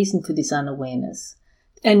the reason for this unawareness,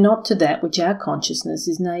 and not to that which our consciousness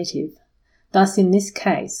is native. Thus, in this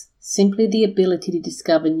case, simply the ability to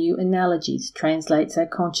discover new analogies translates our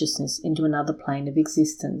consciousness into another plane of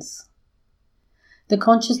existence. The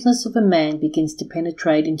consciousness of a man begins to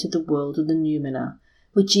penetrate into the world of the noumena,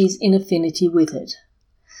 which is in affinity with it.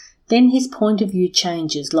 Then his point of view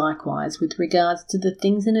changes likewise with regards to the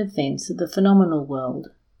things and events of the phenomenal world.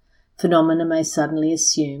 Phenomena may suddenly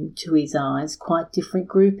assume, to his eyes, quite different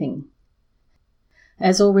grouping.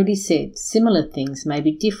 As already said, similar things may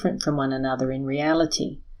be different from one another in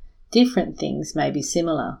reality. Different things may be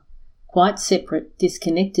similar. Quite separate,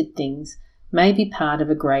 disconnected things may be part of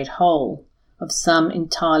a great whole, of some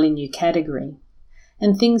entirely new category.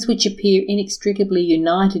 And things which appear inextricably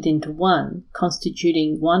united into one,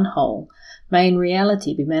 constituting one whole, may in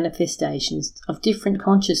reality be manifestations of different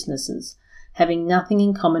consciousnesses, having nothing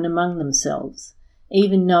in common among themselves,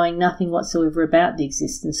 even knowing nothing whatsoever about the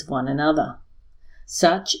existence of one another.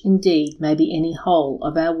 Such, indeed, may be any whole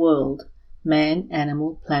of our world, man,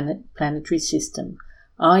 animal, planet, planetary system,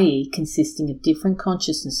 i.e. consisting of different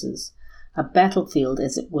consciousnesses, a battlefield,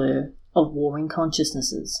 as it were, of warring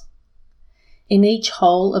consciousnesses. In each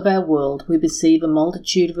whole of our world we perceive a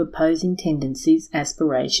multitude of opposing tendencies,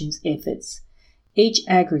 aspirations, efforts. Each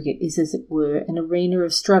aggregate is, as it were, an arena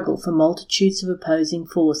of struggle for multitudes of opposing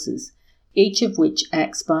forces, each of which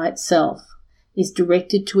acts by itself, is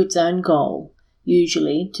directed to its own goal,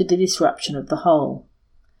 usually to the disruption of the whole.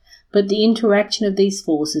 But the interaction of these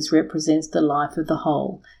forces represents the life of the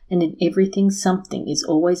whole, and in everything something is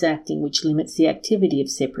always acting which limits the activity of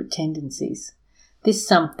separate tendencies. This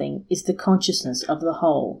something is the consciousness of the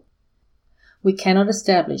whole. We cannot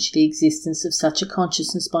establish the existence of such a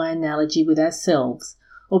consciousness by analogy with ourselves,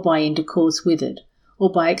 or by intercourse with it,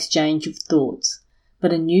 or by exchange of thoughts,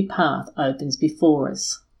 but a new path opens before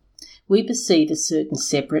us. We perceive a certain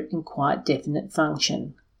separate and quite definite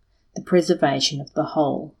function, the preservation of the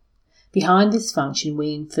whole. Behind this function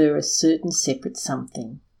we infer a certain separate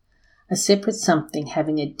something. A separate something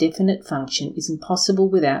having a definite function is impossible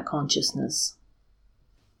without consciousness.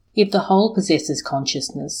 If the whole possesses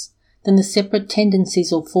consciousness, then the separate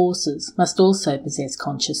tendencies or forces must also possess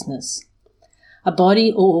consciousness. A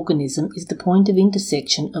body or organism is the point of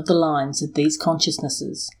intersection of the lines of these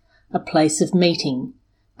consciousnesses, a place of meeting,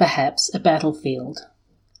 perhaps a battlefield.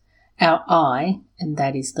 Our I, and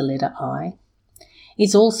that is the letter I,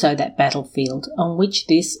 is also that battlefield on which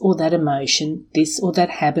this or that emotion, this or that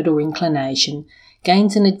habit or inclination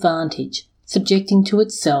gains an advantage, subjecting to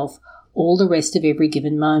itself all the rest of every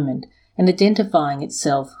given moment, and identifying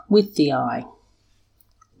itself with the I.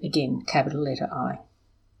 Again, capital letter I.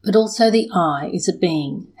 But also the I is a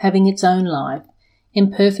being, having its own life,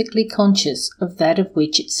 imperfectly conscious of that of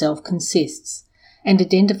which itself consists, and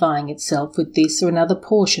identifying itself with this or another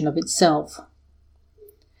portion of itself.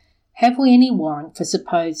 Have we any warrant for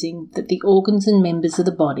supposing that the organs and members of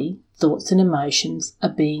the body, thoughts and emotions, are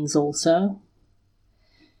beings also?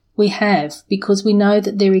 We have, because we know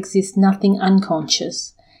that there exists nothing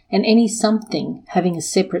unconscious, and any something having a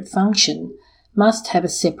separate function must have a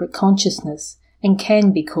separate consciousness and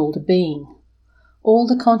can be called a being. All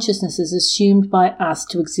the consciousnesses assumed by us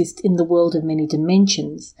to exist in the world of many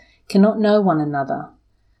dimensions cannot know one another,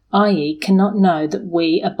 i.e. cannot know that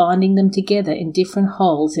we are binding them together in different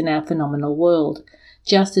wholes in our phenomenal world,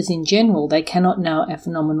 just as in general they cannot know our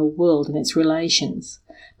phenomenal world and its relations,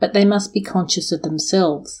 but they must be conscious of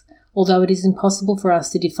themselves, although it is impossible for us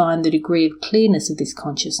to define the degree of clearness of this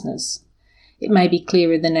consciousness. It may be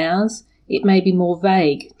clearer than ours, it may be more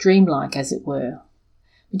vague, dreamlike as it were.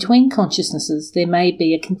 Between consciousnesses there may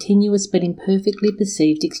be a continuous but imperfectly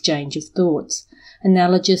perceived exchange of thoughts,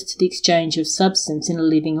 analogous to the exchange of substance in a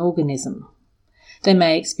living organism. They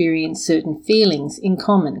may experience certain feelings in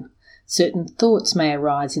common. Certain thoughts may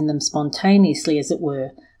arise in them spontaneously, as it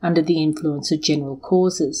were, under the influence of general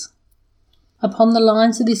causes. Upon the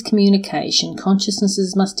lines of this communication,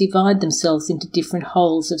 consciousnesses must divide themselves into different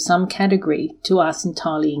wholes of some category to us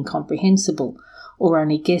entirely incomprehensible, or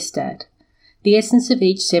only guessed at. The essence of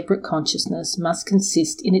each separate consciousness must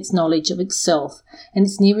consist in its knowledge of itself and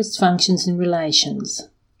its nearest functions and relations.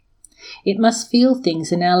 It must feel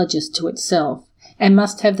things analogous to itself, and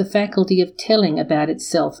must have the faculty of telling about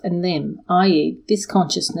itself and them, i.e., this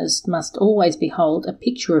consciousness must always behold a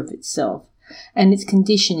picture of itself and its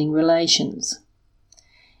conditioning relations.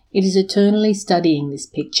 It is eternally studying this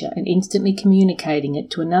picture and instantly communicating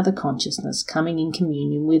it to another consciousness coming in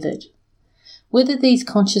communion with it. Whether these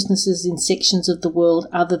consciousnesses in sections of the world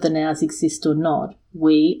other than ours exist or not,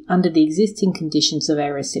 we, under the existing conditions of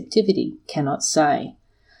our receptivity, cannot say.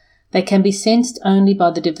 They can be sensed only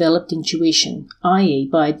by the developed intuition, i.e.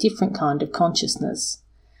 by a different kind of consciousness.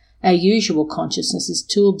 Our usual consciousness is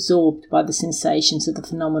too absorbed by the sensations of the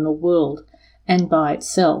phenomenal world and by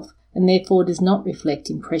itself, and therefore does not reflect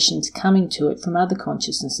impressions coming to it from other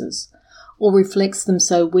consciousnesses, or reflects them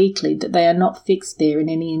so weakly that they are not fixed there in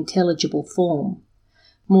any intelligible form.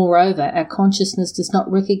 Moreover, our consciousness does not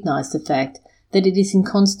recognize the fact that it is in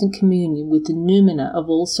constant communion with the noumena of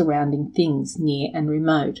all surrounding things, near and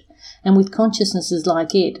remote, and with consciousnesses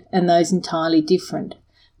like it and those entirely different,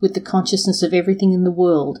 with the consciousness of everything in the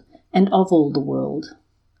world and of all the world.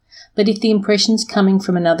 But if the impressions coming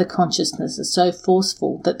from another consciousness are so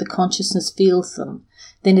forceful that the consciousness feels them,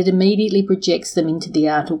 then it immediately projects them into the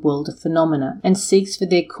outer world of phenomena and seeks for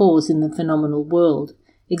their cause in the phenomenal world,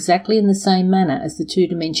 exactly in the same manner as the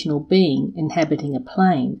two-dimensional being, inhabiting a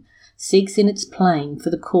plane, seeks in its plane for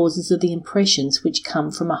the causes of the impressions which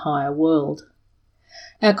come from a higher world.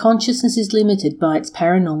 Our consciousness is limited by its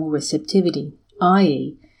paranormal receptivity,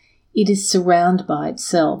 i.e., it is surrounded by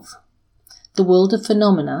itself. The world of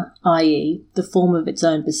phenomena, i.e., the form of its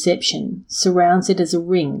own perception, surrounds it as a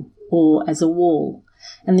ring or as a wall,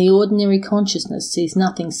 and the ordinary consciousness sees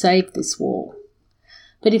nothing save this wall.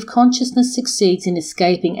 But if consciousness succeeds in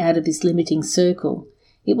escaping out of this limiting circle,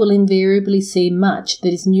 it will invariably see much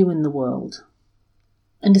that is new in the world.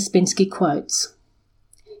 And Ouspensky quotes,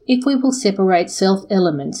 "If we will separate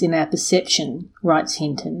self-elements in our perception," writes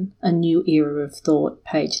Hinton, A New Era of Thought,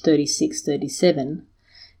 page 36-37,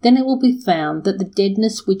 then it will be found that the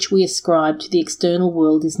deadness which we ascribe to the external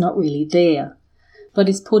world is not really there, but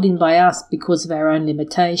is put in by us because of our own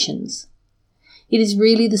limitations. It is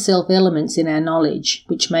really the self-elements in our knowledge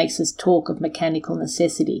which makes us talk of mechanical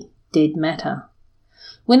necessity, dead matter.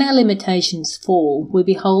 When our limitations fall, we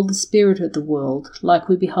behold the spirit of the world like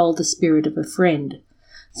we behold the spirit of a friend,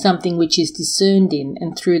 something which is discerned in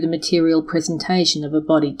and through the material presentation of a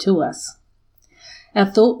body to us. Our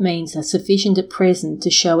thought means are sufficient at present to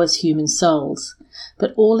show us human souls,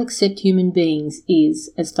 but all except human beings is,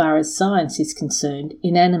 as far as science is concerned,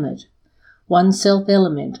 inanimate. One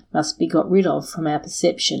self-element must be got rid of from our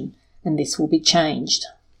perception, and this will be changed."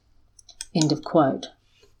 End of quote.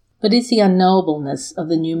 But is the unknowableness of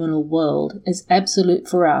the noumenal world as absolute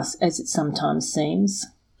for us as it sometimes seems?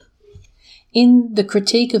 In The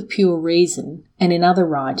Critique of Pure Reason, and in other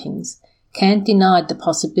writings, Kant denied the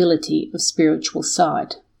possibility of spiritual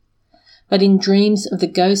sight. But in Dreams of the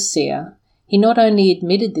Ghost Seer, he not only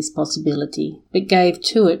admitted this possibility, but gave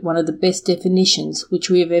to it one of the best definitions which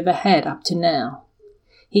we have ever had up to now.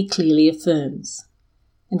 He clearly affirms,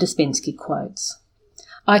 and Ouspensky quotes,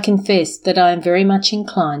 "I confess that I am very much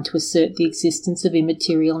inclined to assert the existence of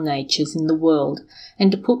immaterial natures in the world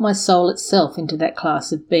and to put my soul itself into that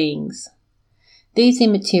class of beings. These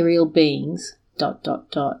immaterial beings ...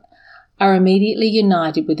 are immediately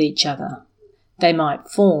united with each other. They might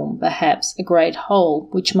form, perhaps, a great whole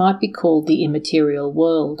which might be called the immaterial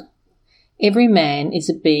world. Every man is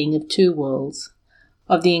a being of two worlds,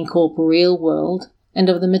 of the incorporeal world and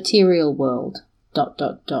of the material world, ...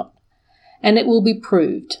 And it will be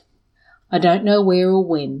proved, I don't know where or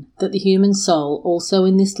when, that the human soul also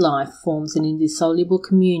in this life forms an indissoluble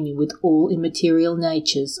communion with all immaterial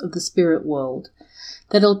natures of the spirit world,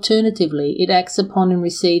 that alternatively it acts upon and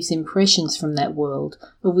receives impressions from that world,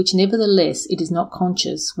 of which nevertheless it is not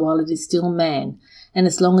conscious while it is still man, and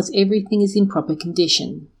as long as everything is in proper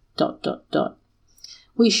condition, ...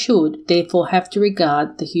 We should, therefore, have to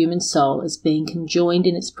regard the human soul as being conjoined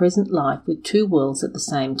in its present life with two worlds at the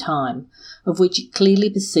same time, of which it clearly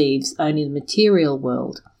perceives only the material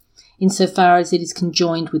world, insofar as it is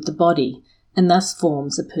conjoined with the body, and thus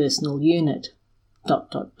forms a personal unit, ...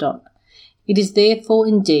 It is therefore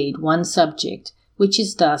indeed one subject, which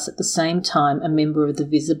is thus at the same time a member of the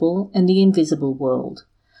visible and the invisible world,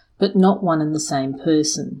 but not one and the same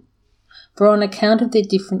person. For on account of their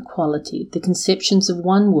different quality, the conceptions of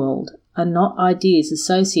one world are not ideas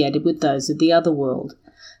associated with those of the other world.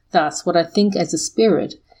 Thus, what I think as a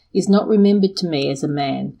spirit is not remembered to me as a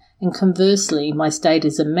man, and conversely my state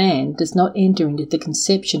as a man does not enter into the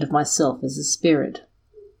conception of myself as a spirit.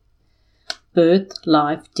 Birth,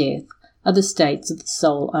 life, death are the states of the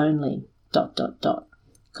soul only. ...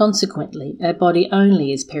 Consequently, our body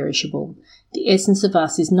only is perishable. The essence of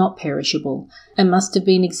us is not perishable, and must have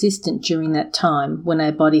been existent during that time when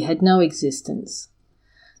our body had no existence.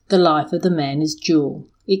 The life of the man is dual.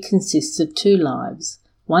 It consists of two lives,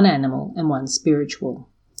 one animal and one spiritual.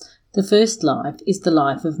 The first life is the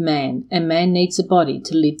life of man, and man needs a body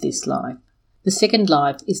to live this life. The second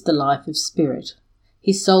life is the life of spirit.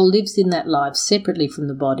 His soul lives in that life separately from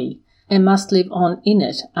the body, and must live on in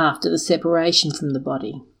it after the separation from the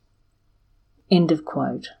body. End of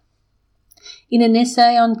quote. In an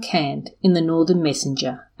essay on Kant in the Northern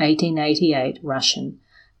Messenger, 1888, Russian,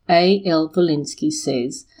 A. L. Volinsky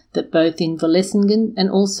says that both in Völesingen and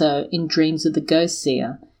also in Dreams of the Ghost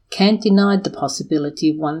Seer, Kant denied the possibility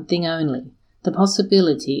of one thing only, the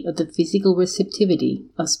possibility of the physical receptivity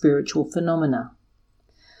of spiritual phenomena.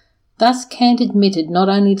 Thus Kant admitted not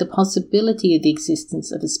only the possibility of the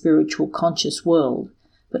existence of a spiritual conscious world,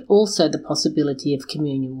 but also the possibility of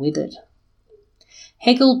communion with it.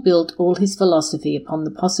 Hegel built all his philosophy upon the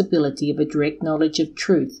possibility of a direct knowledge of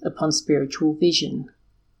truth upon spiritual vision.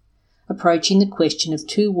 Approaching the question of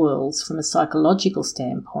two worlds from a psychological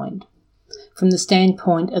standpoint, from the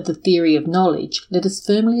standpoint of the theory of knowledge, let us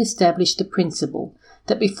firmly establish the principle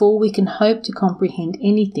that before we can hope to comprehend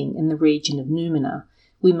anything in the region of noumena,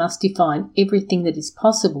 we must define everything that is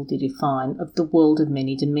possible to define of the world of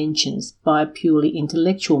many dimensions by a purely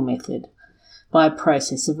intellectual method, by a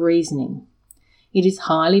process of reasoning. It is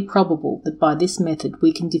highly probable that by this method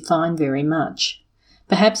we can define very much.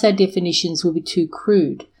 Perhaps our definitions will be too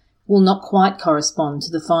crude, will not quite correspond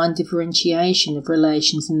to the fine differentiation of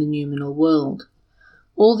relations in the noumenal world.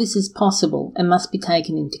 All this is possible and must be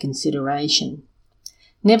taken into consideration.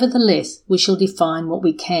 Nevertheless, we shall define what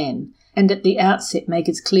we can, and at the outset make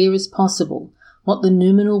as clear as possible what the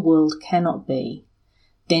noumenal world cannot be,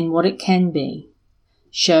 then what it can be,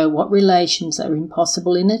 show what relations are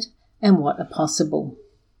impossible in it and what are possible.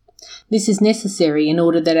 This is necessary in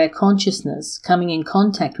order that our consciousness, coming in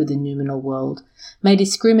contact with the noumenal world, may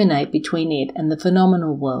discriminate between it and the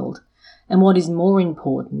phenomenal world, and what is more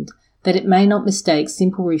important, that it may not mistake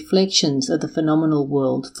simple reflections of the phenomenal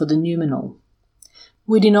world for the noumenal.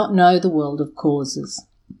 We do not know the world of causes.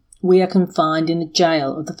 We are confined in a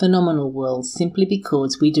jail of the phenomenal world simply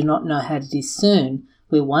because we do not know how to discern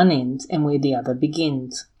where one ends and where the other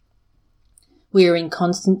begins. We are in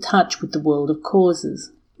constant touch with the world of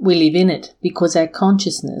causes. We live in it because our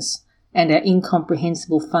consciousness and our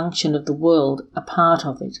incomprehensible function of the world are part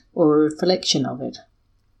of it or a reflection of it.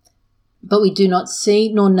 But we do not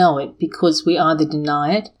see nor know it because we either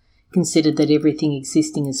deny it, consider that everything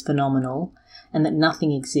existing is phenomenal and that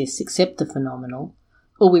nothing exists except the phenomenal,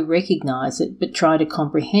 or we recognize it but try to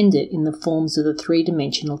comprehend it in the forms of the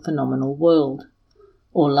three-dimensional phenomenal world.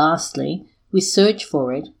 Or lastly, we search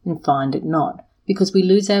for it and find it not, because we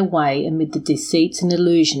lose our way amid the deceits and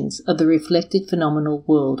illusions of the reflected phenomenal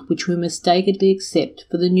world which we mistakenly accept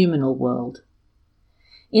for the noumenal world.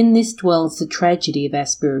 In this dwells the tragedy of our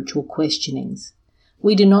spiritual questionings.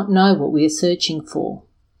 We do not know what we are searching for,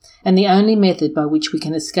 and the only method by which we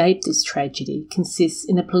can escape this tragedy consists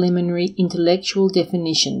in a preliminary intellectual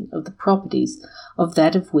definition of the properties of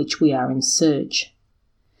that of which we are in search.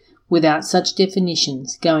 Without such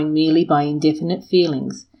definitions, going merely by indefinite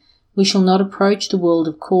feelings, we shall not approach the world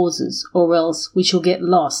of causes, or else we shall get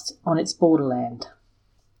lost on its borderland.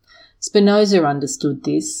 Spinoza understood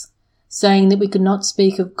this, saying that we could not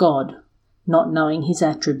speak of God, not knowing his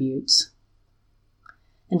attributes.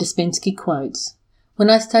 And Ouspensky quotes, "When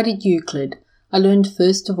I studied Euclid, I learned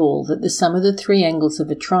first of all that the sum of the three angles of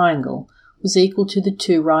a triangle was equal to the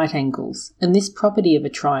two right angles, and this property of a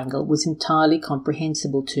triangle was entirely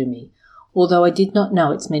comprehensible to me, although I did not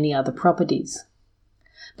know its many other properties.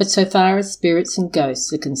 But so far as spirits and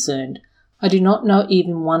ghosts are concerned, I do not know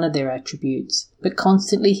even one of their attributes, but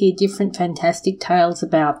constantly hear different fantastic tales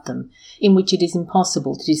about them, in which it is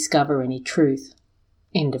impossible to discover any truth."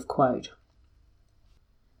 End of quote.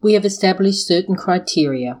 We have established certain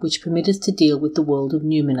criteria which permit us to deal with the world of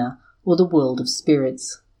noumena, or the world of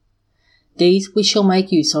spirits. These we shall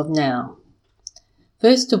make use of now.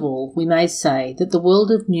 First of all, we may say that the world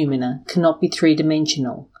of noumena cannot be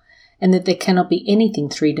three-dimensional, and that there cannot be anything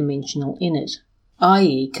three-dimensional in it,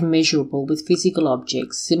 i.e. commensurable with physical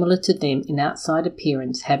objects similar to them in outside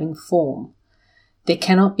appearance having form. There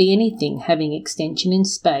cannot be anything having extension in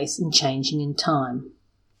space and changing in time.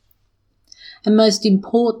 And most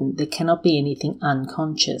important, there cannot be anything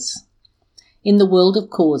unconscious. In the world of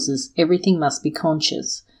causes, everything must be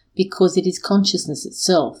conscious, because it is consciousness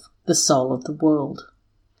itself, the soul of the world.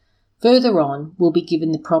 Further on, we'll be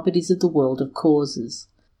given the properties of the world of causes.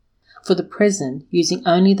 For the present, using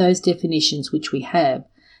only those definitions which we have,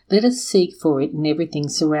 let us seek for it in everything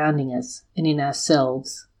surrounding us and in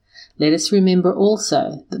ourselves. Let us remember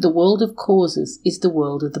also that the world of causes is the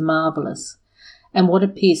world of the marvellous, and what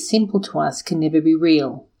appears simple to us can never be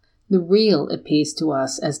real. The real appears to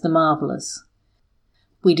us as the marvellous.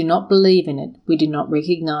 We do not believe in it, we do not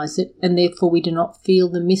recognise it, and therefore we do not feel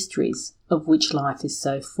the mysteries of which life is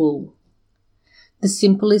so full. The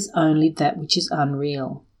simple is only that which is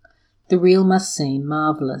unreal. The real must seem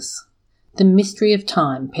marvellous. The mystery of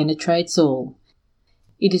time penetrates all.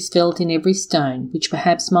 It is felt in every stone, which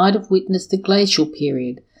perhaps might have witnessed the glacial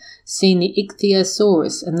period, seen the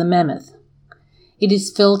ichthyosaurus and the mammoth. It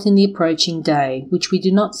is felt in the approaching day, which we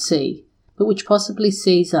do not see, but which possibly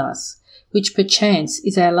sees us, which perchance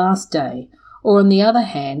is our last day, or on the other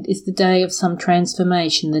hand is the day of some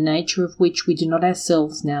transformation, the nature of which we do not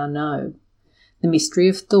ourselves now know. The mystery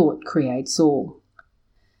of thought creates all.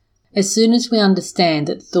 As soon as we understand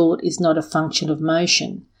that thought is not a function of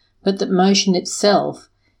motion, but that motion itself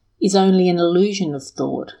is only an illusion of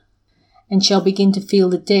thought, and shall begin to feel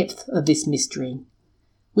the depth of this mystery,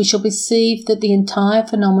 we shall perceive that the entire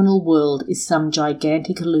phenomenal world is some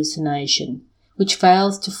gigantic hallucination, which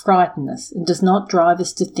fails to frighten us and does not drive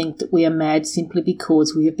us to think that we are mad simply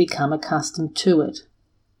because we have become accustomed to it.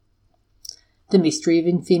 The mystery of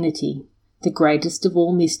infinity, the greatest of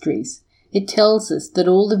all mysteries, it tells us that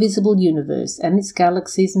all the visible universe and its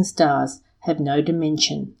galaxies and stars have no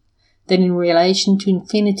dimension, that in relation to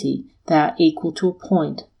infinity they are equal to a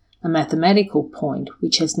point, a mathematical point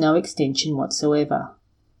which has no extension whatsoever.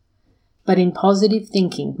 But in positive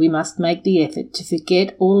thinking we must make the effort to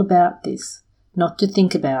forget all about this, not to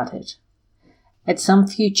think about it. At some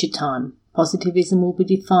future time, positivism will be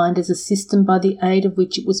defined as a system by the aid of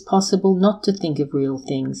which it was possible not to think of real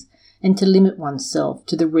things and to limit oneself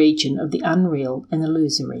to the region of the unreal and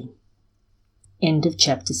illusory. End of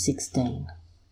chapter 16.